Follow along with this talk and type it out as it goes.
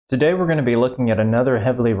Today we're going to be looking at another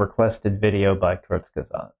heavily requested video by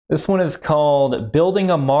Kurzgesagt. This one is called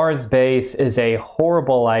Building a Mars Base is a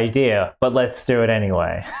Horrible Idea, but Let's Do It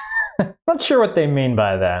Anyway. Not sure what they mean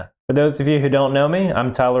by that. For those of you who don't know me,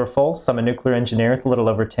 I'm Tyler Folse. I'm a nuclear engineer with a little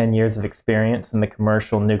over 10 years of experience in the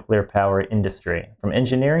commercial nuclear power industry, from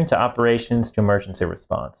engineering to operations to emergency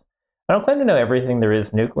response. I don't claim to know everything there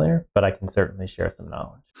is nuclear, but I can certainly share some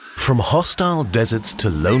knowledge. From hostile deserts to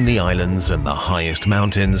lonely islands and the highest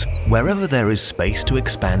mountains, wherever there is space to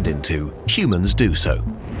expand into, humans do so.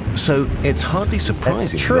 So it's hardly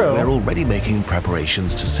surprising that we're already making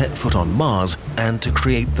preparations to set foot on Mars and to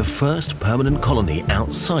create the first permanent colony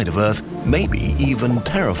outside of Earth, maybe even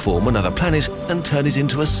terraform another planet and turn it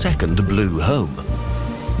into a second blue home.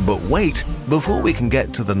 But wait, before we can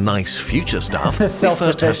get to the nice future stuff, we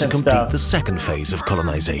first have to complete the second phase of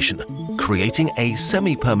colonization, creating a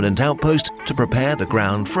semi-permanent outpost to prepare the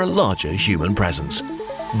ground for a larger human presence.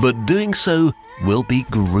 But doing so will be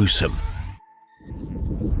gruesome.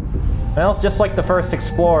 Well, just like the first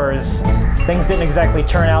explorers, things didn't exactly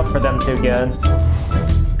turn out for them too good.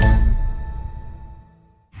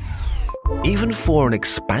 Even for an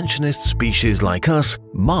expansionist species like us,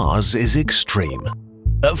 Mars is extreme.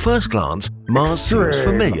 At first glance, Mars seems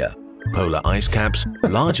familiar. Polar ice caps,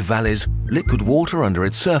 large valleys, liquid water under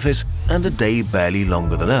its surface, and a day barely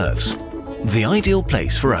longer than Earth's. The ideal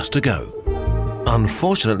place for us to go.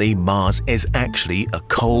 Unfortunately, Mars is actually a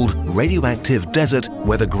cold, radioactive desert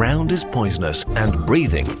where the ground is poisonous and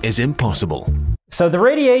breathing is impossible. So the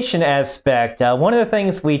radiation aspect, one of the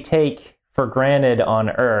things we take for granted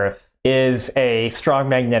on Earth is a strong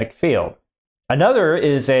magnetic field. Another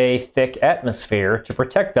is a thick atmosphere to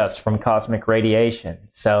protect us from cosmic radiation.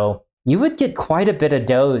 So you would get quite a bit of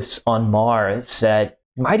dose on Mars that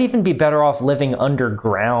might even be better off living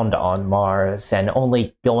underground on Mars and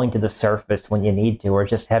only going to the surface when you need to, or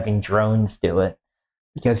just having drones do it.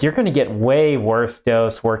 Because you're going to get way worse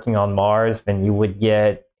dose working on Mars than you would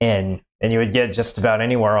get just about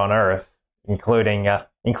anywhere on Earth, including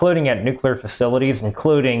at nuclear facilities,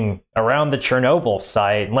 including around the Chernobyl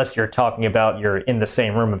site, unless you're talking about you're in the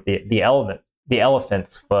same room of the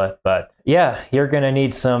elephant's foot. But yeah, you're going to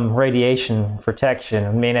need some radiation protection.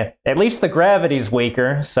 I mean, at least the gravity's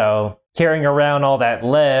weaker, so carrying around all that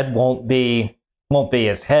lead won't be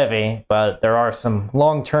as heavy, but there are some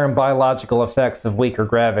long-term biological effects of weaker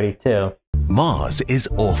gravity too. Mars is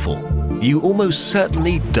awful. You almost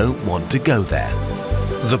certainly don't want to go there.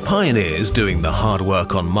 The pioneers doing the hard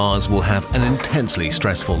work on Mars will have an intensely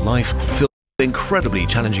stressful life filled with incredibly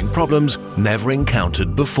challenging problems never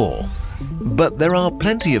encountered before. But there are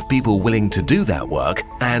plenty of people willing to do that work,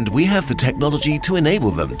 and we have the technology to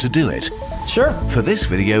enable them to do it. Sure. For this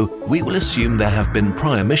video, we will assume there have been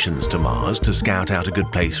prior missions to Mars to scout out a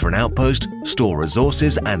good place for an outpost, store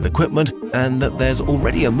resources and equipment, and that there's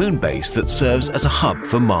already a moon base that serves as a hub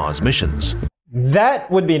for Mars missions.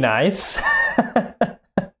 That would be nice.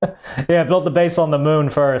 Yeah, build the base on the moon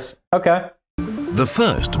first. Okay. The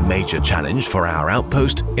first major challenge for our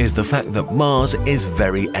outpost is the fact that Mars is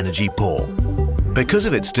very energy poor. Because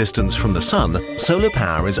of its distance from the Sun, solar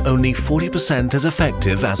power is only 40% as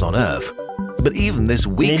effective as on Earth. But even this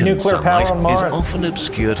weakened sunlight is often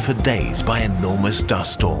obscured for days by enormous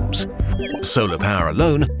dust storms. Solar power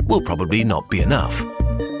alone will probably not be enough.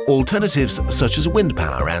 Alternatives such as wind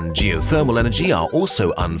power and geothermal energy are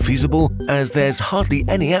also unfeasible, as there's hardly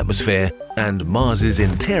any atmosphere and Mars's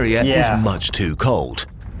interior is much too cold.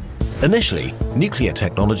 Initially, nuclear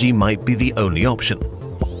technology might be the only option.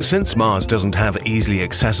 Since Mars doesn't have easily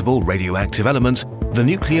accessible radioactive elements, the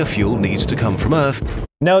nuclear fuel needs to come from Earth.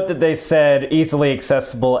 Note that they said easily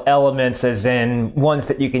accessible elements as in ones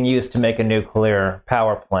that you can use to make a nuclear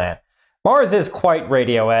power plant. Mars is quite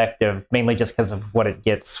radioactive, mainly just because of what it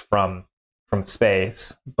gets from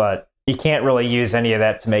space, but you can't really use any of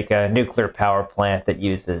that to make a nuclear power plant that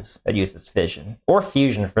uses fission, or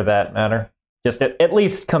fusion for that matter, just at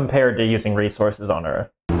least compared to using resources on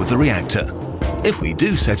Earth. With the reactor. If we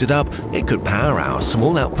do set it up, it could power our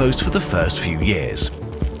small outpost for the first few years.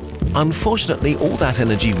 Unfortunately, all that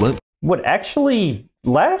energy would actually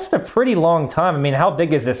last a pretty long time. I mean, how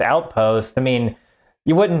big is this outpost? I mean,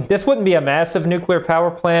 this wouldn't be a massive nuclear power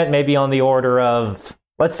plant, maybe on the order of,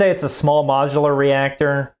 let's say it's a small modular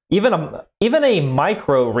reactor, even a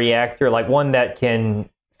micro reactor, like one that can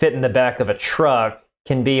fit in the back of a truck,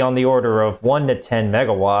 can be on the order of 1 to 10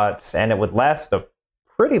 megawatts, and it would last a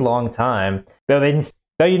pretty long time, though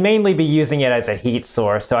you'd mainly be using it as a heat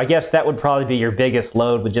source. So I guess that would probably be your biggest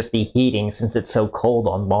load, would just be heating, since it's so cold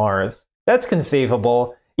on Mars. That's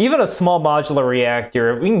conceivable. even a small modular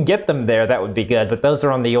reactor, if we can get them there, that would be good. But those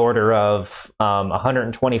are on the order of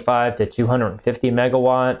 125 to 250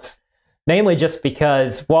 megawatts. Mainly just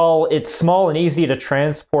because while it's small and easy to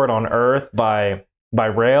transport on Earth by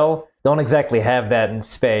rail, don't exactly have that in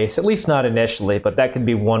space, at least not initially, but that could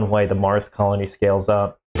be one way the Mars colony scales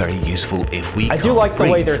up. Very useful if we I do like the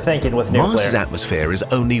way they're thinking with nuclear. Mars's atmosphere is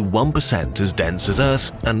only 1% as dense as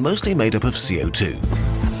Earth's and mostly made up of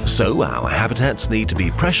CO2. So our habitats need to be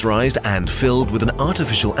pressurized and filled with an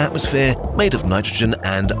artificial atmosphere made of nitrogen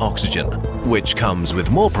and oxygen, which comes with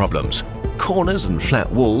more problems. Corners and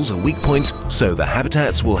flat walls are weak points, so the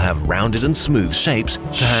habitats will have rounded and smooth shapes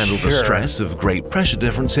to handle the stress of great pressure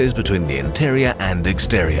differences between the interior and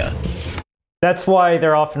exterior. That's why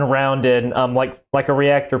they're often rounded, like a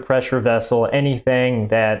reactor pressure vessel. Anything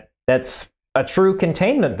that's a true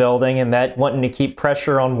containment building, and that wanting to keep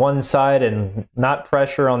pressure on one side and not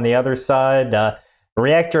pressure on the other side.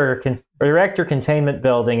 Reactor containment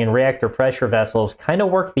building and reactor pressure vessels kind of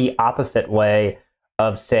work the opposite way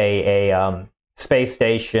of, say, a space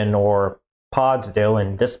station or pods do,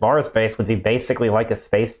 and this Mars base would be basically like a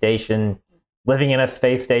space station, living in a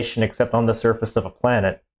space station except on the surface of a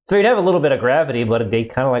planet. So you'd have a little bit of gravity, but it'd be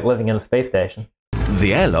kind of like living in a space station.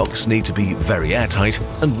 The airlocks need to be very airtight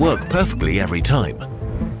and work perfectly every time.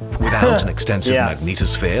 Without an extensive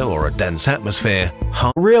magnetosphere or a dense atmosphere,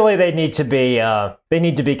 really they need to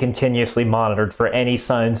be continuously monitored for any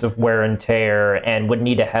signs of wear and tear, and would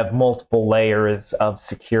need to have multiple layers of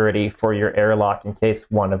security for your airlock in case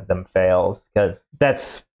one of them fails, because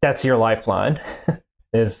that's your lifeline.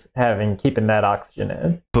 Is keeping that oxygen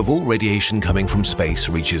in. If all radiation coming from space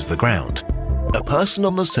reaches the ground, a person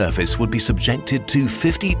on the surface would be subjected to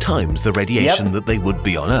 50 times the radiation that they would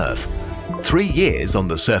be on Earth. 3 years on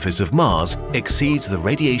the surface of Mars exceeds the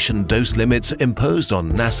radiation dose limits imposed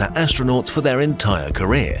on NASA astronauts for their entire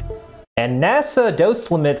career. And NASA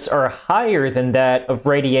dose limits are higher than that of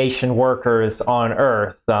radiation workers on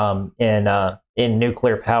Earth in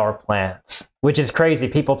nuclear power plants, which is crazy.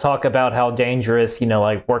 People talk about how dangerous,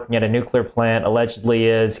 like working at a nuclear plant allegedly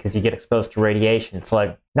is because you get exposed to radiation. It's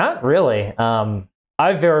like, not really.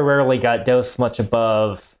 I very rarely got dosed much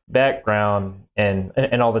above background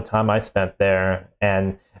and all the time I spent there.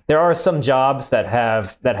 And there are some jobs that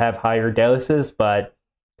have higher doses, but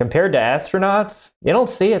compared to astronauts, you don't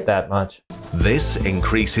see it that much. This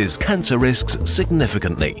increases cancer risks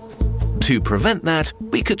significantly. To prevent that,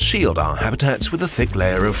 we could shield our habitats with a thick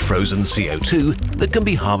layer of frozen CO2 that can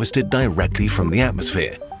be harvested directly from the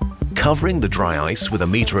atmosphere. Covering the dry ice with a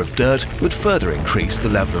meter of dirt would further increase the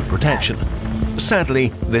level of protection. Sadly,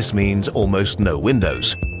 this means almost no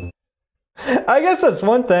windows. I guess that's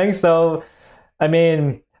one thing. So, I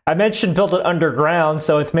mean, I mentioned build it underground,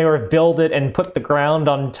 so it's more of build it and put the ground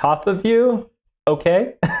on top of you.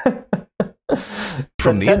 Okay.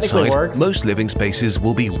 From the inside, most living spaces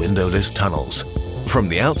will be windowless tunnels. From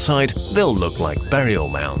the outside, they'll look like burial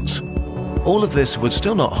mounds. All of this would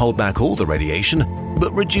still not hold back all the radiation,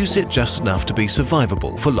 but reduce it just enough to be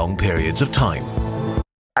survivable for long periods of time.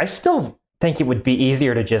 I still think it would be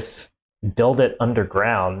easier to just build it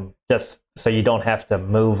underground, just so you don't have to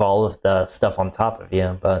move all of the stuff on top of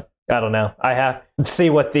you, but I don't know. I have to see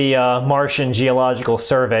what the Martian Geological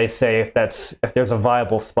Survey say if there's a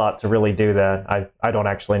viable spot to really do that. I don't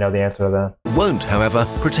actually know the answer to that. Won't, however,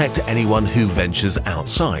 protect anyone who ventures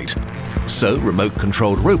outside. So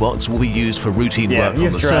remote-controlled robots will be used for routine work on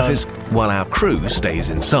the surface while our crew stays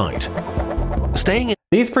inside.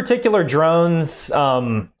 These particular drones,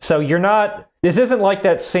 so you're not... This isn't like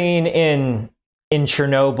that scene in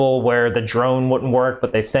Chernobyl where the drone wouldn't work,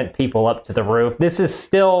 but they sent people up to the roof. This is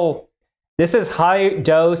high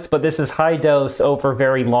dose, but this is high dose over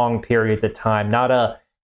very long periods of time, not a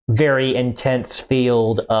very intense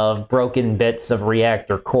field of broken bits of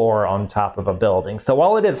reactor core on top of a building. So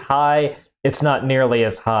while it is high, it's not nearly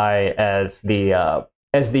as high as the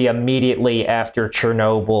immediately after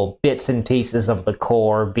Chernobyl bits and pieces of the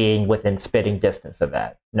core being within spitting distance of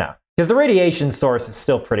that. No. Because the radiation source is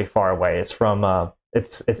still pretty far away. It's from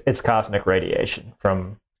it's cosmic radiation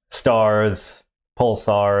from stars,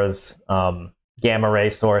 pulsars, gamma ray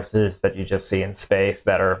sources that you just see in space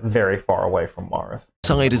that are very far away from Mars.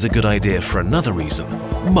 Side is a good idea for another reason: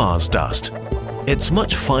 Mars dust. It's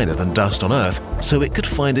much finer than dust on Earth, so it could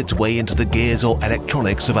find its way into the gears or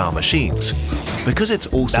electronics of our machines. Because it's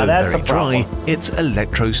also very dry, it's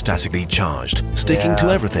electrostatically charged, sticking to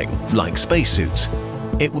everything, like spacesuits.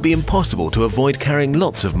 It would be impossible to avoid carrying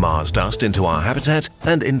lots of Mars dust into our habitat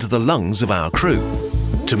and into the lungs of our crew.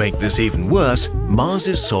 To make this even worse,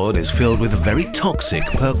 Mars's soil is filled with very toxic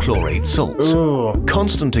perchlorate salts. Ooh.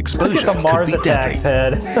 Constant exposure could be deadly.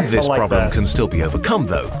 This problem can still be overcome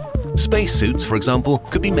though. Spacesuits, for example,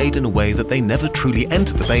 could be made in a way that they never truly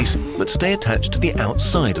enter the base but stay attached to the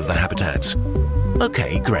outside of the habitats.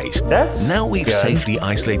 Okay, great. Now we've safely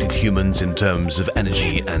isolated humans in terms of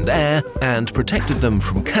energy and air and protected them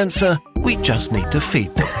from cancer, we just need to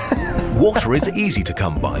feed them. Water is easy to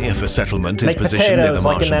come by if a settlement is positioned near the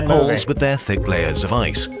Martian poles with their thick layers of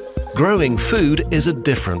ice. Growing food is a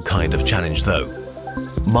different kind of challenge though.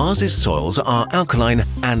 Mars's soils are alkaline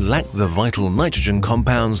and lack the vital nitrogen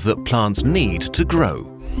compounds that plants need to grow.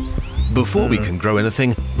 Before we can grow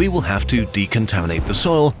anything, we will have to decontaminate the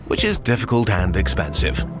soil, which is difficult and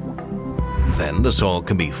expensive. Then the soil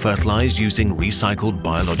can be fertilized using recycled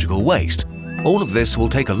biological waste. All of this will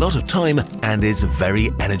take a lot of time and is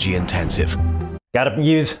very energy intensive.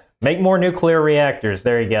 Make more nuclear reactors,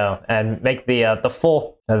 there you go, and make the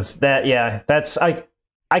full,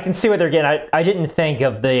 I can see what they're getting. I didn't think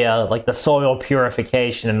of the like the soil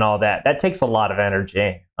purification and all that. That takes a lot of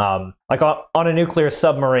energy. Like on a nuclear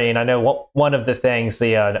submarine, I know one of the things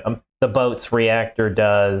the boat's reactor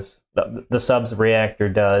does, the sub's reactor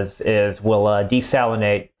does, is will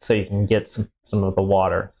desalinate so you can get some of the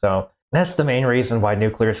water. So that's the main reason why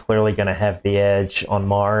nuclear is clearly going to have the edge on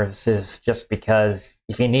Mars, is just because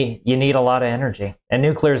if you need a lot of energy. And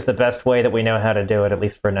nuclear is the best way that we know how to do it, at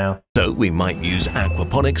least for now. So we might use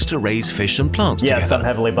aquaponics to raise fish and plants together, I'm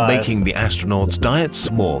heavily biased, making the astronauts'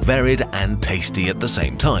 diets more varied and tasty at the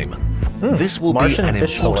same time. This will be an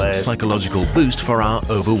important psychological boost for our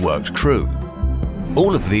overworked crew.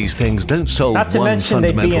 All of these things don't solve one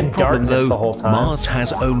fundamental problem though. Mars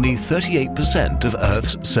has only 38% of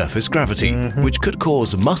Earth's surface gravity, which could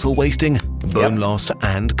cause muscle wasting, bone loss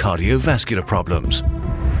and cardiovascular problems.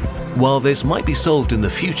 While this might be solved in the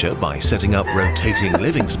future by setting up rotating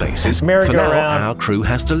living spaces, for now our crew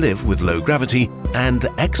has to live with low gravity and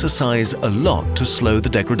exercise a lot to slow the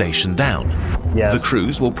degradation down. The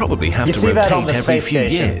crews will probably have to rotate every few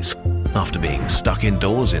years, after being stuck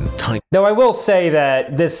indoors in tight... Though I will say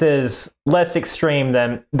that this is less extreme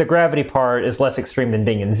than... The gravity part is less extreme than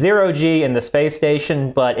being in zero-G in the space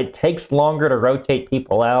station, but it takes longer to rotate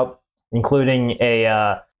people out, including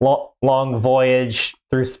a long voyage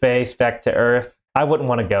through space back to Earth. I wouldn't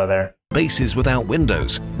want to go there. Bases without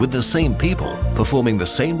windows, with the same people, performing the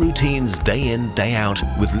same routines day in, day out,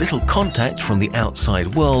 with little contact from the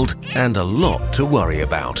outside world, and a lot to worry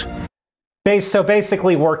about. So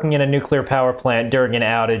basically working in a nuclear power plant during an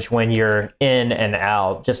outage when you're in and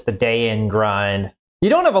out, just the day-in grind. You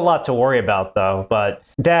don't have a lot to worry about, though, but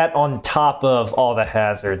that on top of all the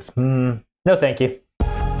hazards, no thank you.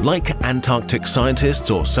 Like Antarctic scientists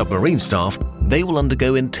or submarine staff, they will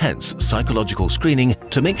undergo intense psychological screening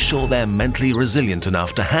to make sure they're mentally resilient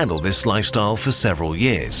enough to handle this lifestyle for several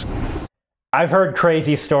years. I've heard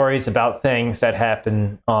crazy stories about things that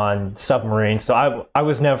happen on submarines. So I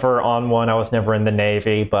was never on one. I was never in the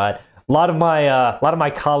Navy, but a lot of my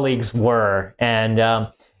colleagues were, and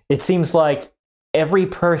it seems like every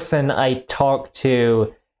person I talk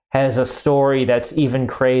to has a story that's even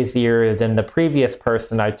crazier than the previous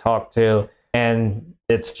person I talked to, and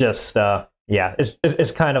it's just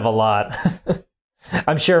it's kind of a lot.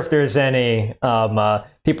 I'm sure if there's any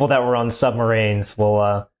people that were on submarines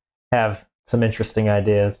will have some interesting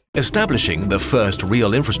ideas. Establishing the first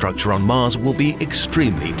real infrastructure on Mars will be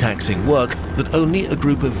extremely taxing work that only a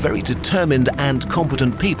group of very determined and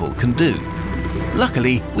competent people can do.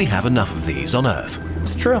 Luckily, we have enough of these on Earth.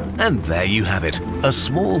 It's true. And there you have it, a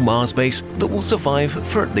small Mars base that will survive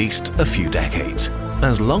for at least a few decades,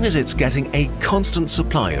 as long as it's getting a constant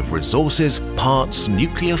supply of resources, parts,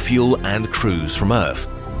 nuclear fuel and crews from Earth.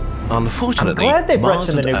 Unfortunately,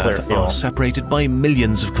 Mars and Earth are separated by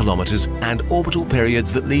millions of kilometers and orbital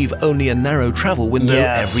periods that leave only a narrow travel window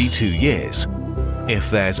every 2 years. If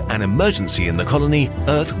there's an emergency in the colony,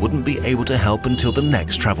 Earth wouldn't be able to help until the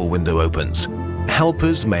next travel window opens.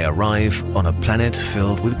 Helpers may arrive on a planet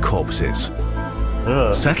filled with corpses.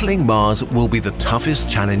 Settling Mars will be the toughest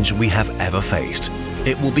challenge we have ever faced.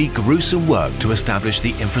 It will be gruesome work to establish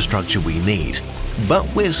the infrastructure we need. But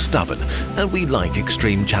we're stubborn, and we like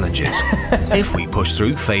extreme challenges. If we push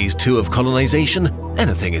through Phase 2 of colonization,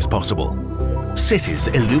 anything is possible. Cities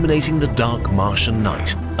illuminating the dark Martian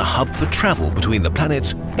night, a hub for travel between the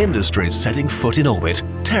planets, industries setting foot in orbit,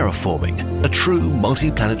 terraforming, a true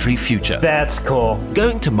multi-planetary future. That's cool.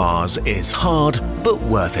 Going to Mars is hard, but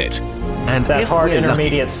worth it. And if we're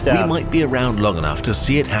lucky, we might be around long enough to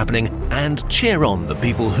see it happening and cheer on the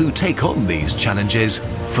people who take on these challenges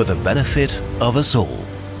for the benefit of us all.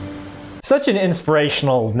 Such an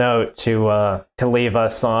inspirational note to leave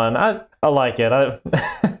us on. I like it.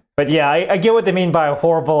 But yeah, I get what they mean by a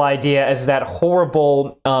horrible idea as that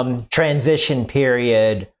horrible transition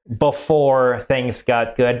period before things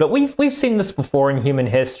got good. But we've seen this before in human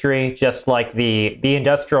history, just like the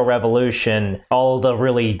Industrial Revolution, all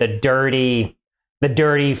the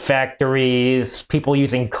dirty factories, people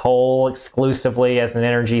using coal exclusively as an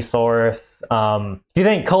energy source. If you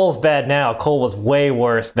think coal's bad now, coal was way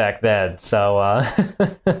worse back then. So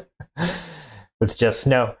with just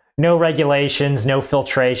no regulations, no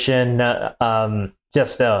filtration,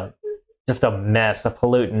 just a mess, a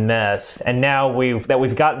pollutant mess. And now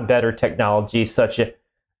we've gotten better technology, such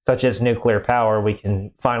as nuclear power, we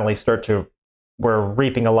can finally we're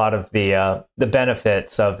reaping a lot of the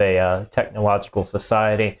benefits of a technological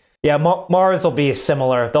society. Yeah, Mars will be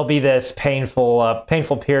similar. There'll be this painful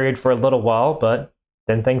period for a little while, but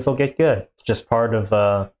then things will get good. It's just part of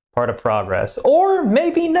progress. Or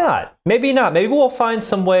maybe not. Maybe not. Maybe we'll find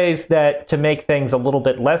some ways to make things a little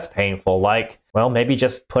bit less painful, like, well, maybe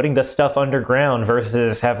just putting this stuff underground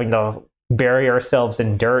versus having to bury ourselves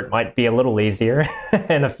in dirt might be a little easier.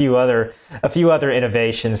 And a few other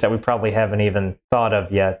innovations that we probably haven't even thought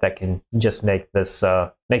of yet that can just make this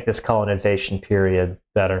colonization period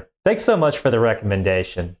better. Thanks so much for the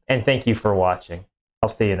recommendation, and thank you for watching. I'll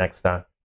see you next time.